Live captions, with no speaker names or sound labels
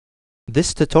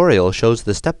This tutorial shows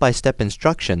the step-by-step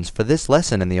instructions for this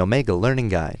lesson in the Omega Learning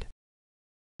Guide.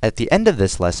 At the end of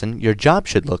this lesson, your job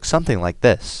should look something like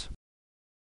this.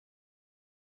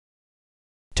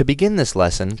 To begin this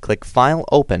lesson, click File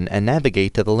Open and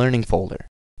navigate to the Learning folder.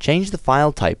 Change the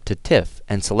file type to TIFF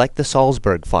and select the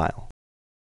Salzburg file.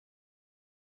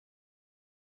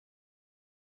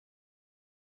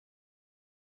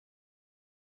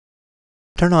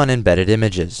 Turn on Embedded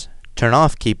Images. Turn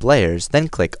off Keep Layers, then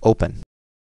click Open.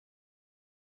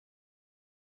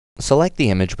 Select the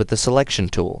image with the Selection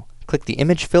tool. Click the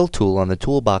Image Fill tool on the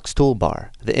Toolbox toolbar.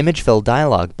 The Image Fill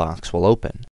dialog box will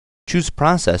open. Choose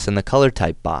Process in the Color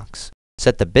Type box.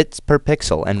 Set the bits per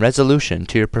pixel and resolution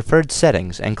to your preferred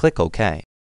settings and click OK.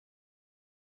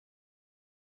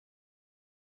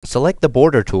 Select the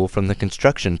Border tool from the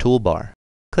Construction toolbar.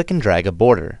 Click and drag a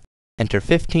border. Enter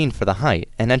 15 for the height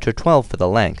and enter 12 for the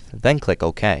length, then click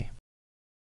OK.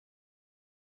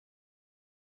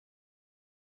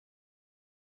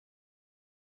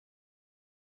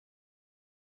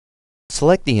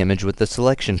 Select the image with the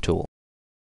Selection tool.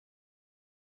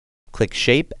 Click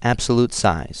Shape Absolute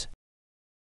Size.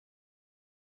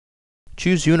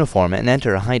 Choose Uniform and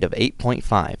enter a height of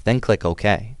 8.5, then click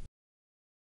OK.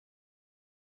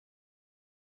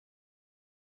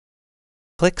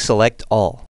 Click Select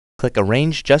All. Click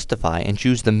Arrange Justify and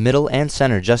choose the Middle and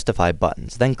Center Justify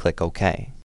buttons, then click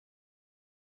OK.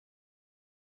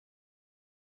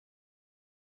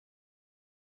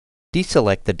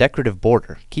 Deselect the decorative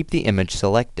border. Keep the image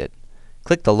selected.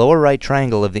 Click the lower right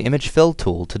triangle of the Image Fill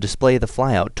tool to display the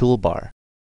flyout toolbar.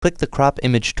 Click the Crop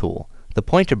Image tool. The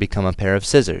pointer become a pair of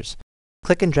scissors.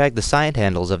 Click and drag the side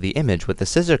handles of the image with the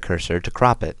scissor cursor to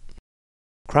crop it.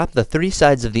 Crop the three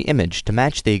sides of the image to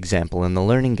match the example in the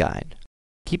learning guide.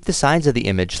 Keep the sides of the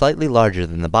image slightly larger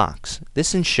than the box.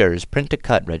 This ensures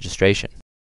print-to-cut registration.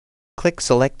 Click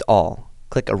Select All.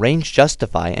 Click Arrange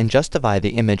Justify and justify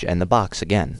the image and the box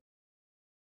again.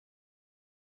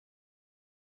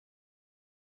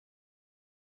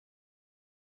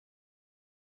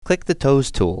 Click the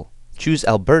Toes tool. Choose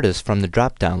Alberta's from the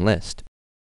drop-down list.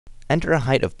 Enter a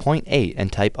height of 0.8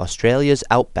 and type Australia's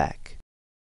Outback.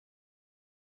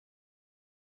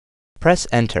 Press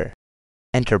Enter.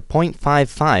 Enter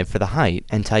 0.55 for the height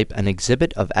and type an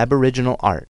exhibit of Aboriginal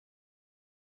art.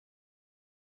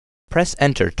 Press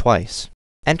Enter twice.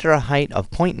 Enter a height of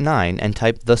 0.9 and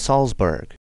type the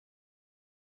Salzburg.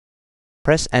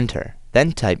 Press Enter,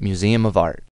 then type Museum of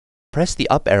Art. Press the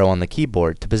up arrow on the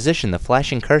keyboard to position the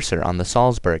flashing cursor on the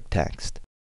Salzburg text.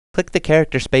 Click the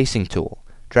Character Spacing tool.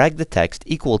 Drag the text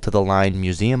equal to the line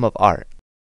Museum of Art.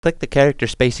 Click the Character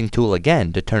Spacing tool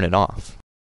again to turn it off.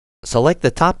 Select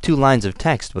the top two lines of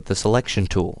text with the Selection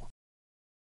tool.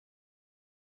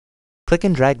 Click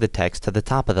and drag the text to the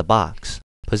top of the box.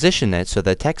 Position it so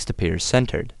the text appears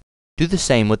centered. Do the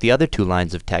same with the other two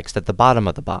lines of text at the bottom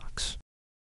of the box.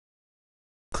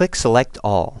 Click Select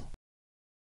All.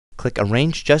 Click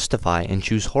Arrange Justify and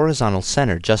choose Horizontal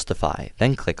Center Justify,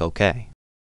 then click OK.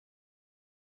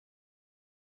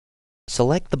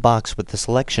 Select the box with the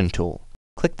Selection tool.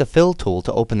 Click the Fill tool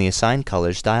to open the Assign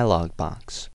Colors dialog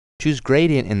box. Choose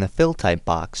Gradient in the Fill Type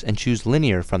box and choose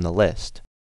Linear from the list.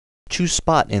 Choose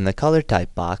Spot in the Color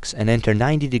Type box and enter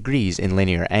 90 degrees in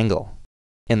linear angle.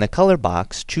 In the Color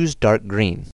box, choose Dark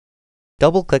Green.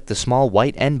 Double-click the small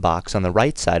white end box on the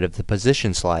right side of the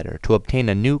Position slider to obtain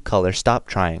a new Color Stop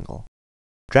triangle.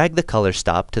 Drag the color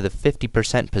stop to the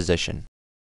 50% position.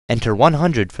 Enter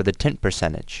 100 for the tint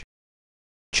percentage.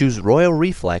 Choose Royal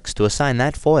Reflex to assign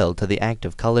that foil to the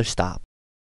active color stop.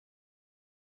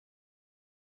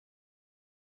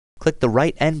 Click the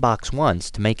right end box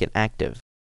once to make it active.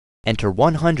 Enter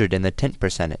 100 in the tint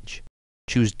percentage.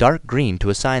 Choose Dark Green to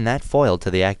assign that foil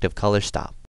to the active color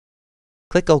stop.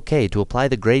 Click OK to apply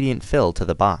the gradient fill to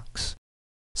the box.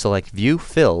 Select View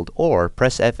Filled or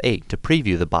press F8 to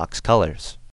preview the box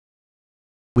colors.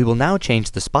 We will now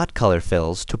change the spot color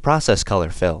fills to process color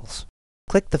fills.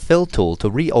 Click the Fill tool to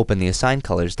reopen the Assign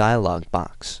Colors dialog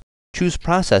box. Choose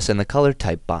Process in the Color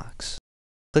Type box.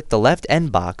 Click the left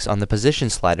end box on the Position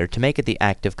slider to make it the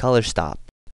active color stop.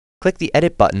 Click the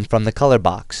Edit button from the Color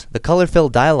box. The Color Fill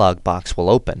dialog box will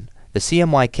open. The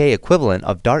CMYK equivalent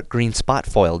of dark green spot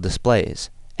foil displays.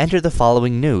 Enter the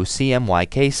following new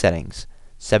CMYK settings: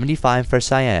 75 for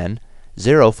cyan,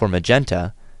 0 for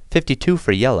magenta, 52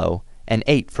 for yellow, and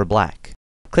 8 for black.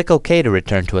 Click OK to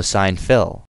return to Assign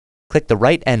Fill. Click the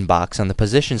right end box on the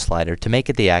Position slider to make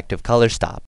it the active color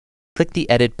stop. Click the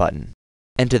Edit button.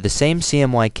 Enter the same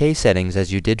CMYK settings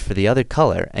as you did for the other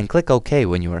color and click OK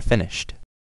when you are finished.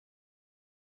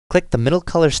 Click the middle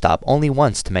color stop only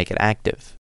once to make it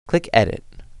active. Click Edit.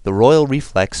 the Royal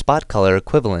Reflex spot color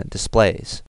equivalent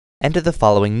displays. Enter the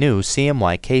following new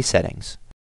CMYK settings: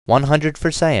 100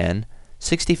 for cyan,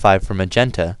 65 for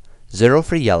magenta, 0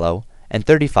 for yellow, and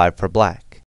 35 for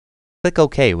black. Click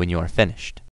OK when you are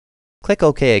finished. Click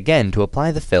OK again to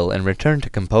apply the fill and return to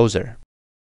Composer.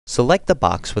 Select the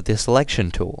box with the Selection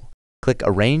tool. Click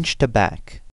Arrange to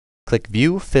Back. Click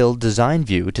View Fill Design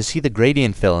View to see the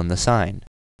gradient fill in the sign.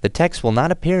 The text will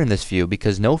not appear in this view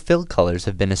because no fill colors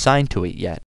have been assigned to it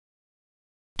yet.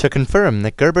 To confirm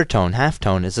that Gerber tone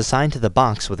halftone is assigned to the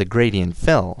box with a gradient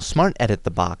fill, Smart Edit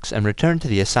the box and return to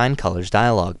the Assign Colors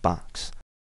dialog box.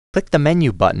 Click the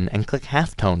Menu button and click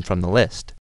Halftone from the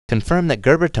list. Confirm that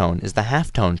Gerber tone is the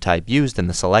halftone type used in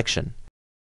the selection.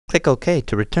 Click OK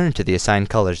to return to the Assign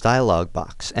Colors dialog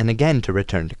box and again to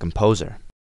return to Composer.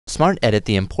 Smart Edit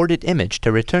the imported image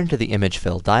to return to the Image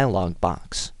Fill dialog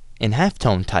box. In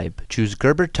halftone type, choose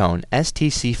Gerber tone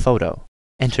STC Photo.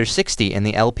 Enter 60 in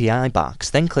the LPI box,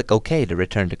 then click OK to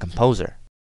return to Composer.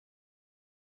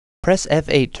 Press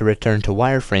F8 to return to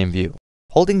wireframe view.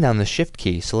 Holding down the Shift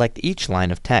key, select each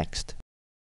line of text.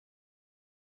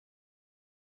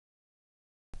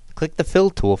 Click the Fill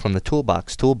tool from the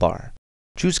Toolbox toolbar.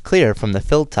 Choose Clear from the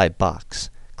Fill Type box.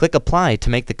 Click Apply to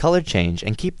make the color change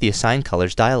and keep the Assign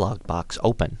Colors dialog box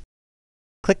open.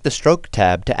 Click the Stroke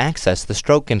tab to access the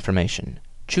stroke information.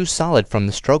 Choose Solid from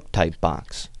the Stroke Type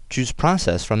box. Choose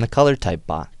Process from the Color Type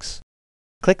box.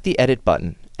 Click the Edit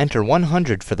button, enter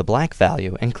 100 for the black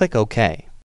value, and click OK.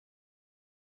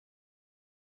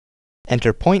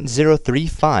 Enter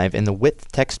 .035 in the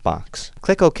Width text box.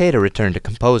 Click OK to return to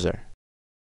Composer.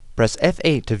 Press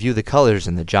F8 to view the colors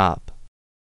in the job.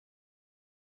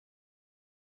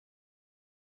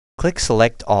 Click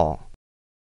Select All.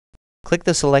 Click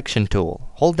the Selection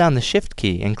tool. Hold down the Shift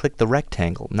key and click the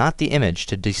rectangle, not the image,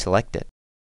 to deselect it.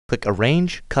 Click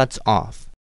Arrange Cuts Off.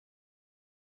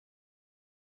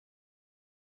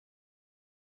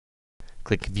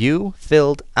 Click View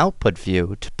Filled Output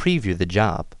View to preview the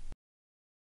job.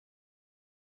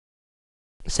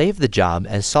 Save the job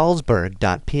as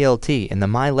salzburg.plt in the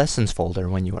My Lessons folder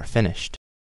when you are finished.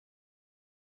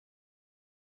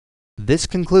 This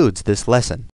concludes this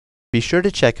lesson. Be sure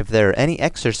to check if there are any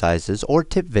exercises or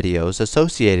tip videos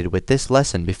associated with this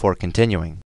lesson before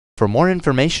continuing. For more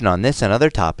information on this and other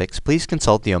topics, please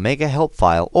consult the Omega Help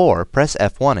file or press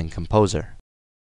F1 in Composer.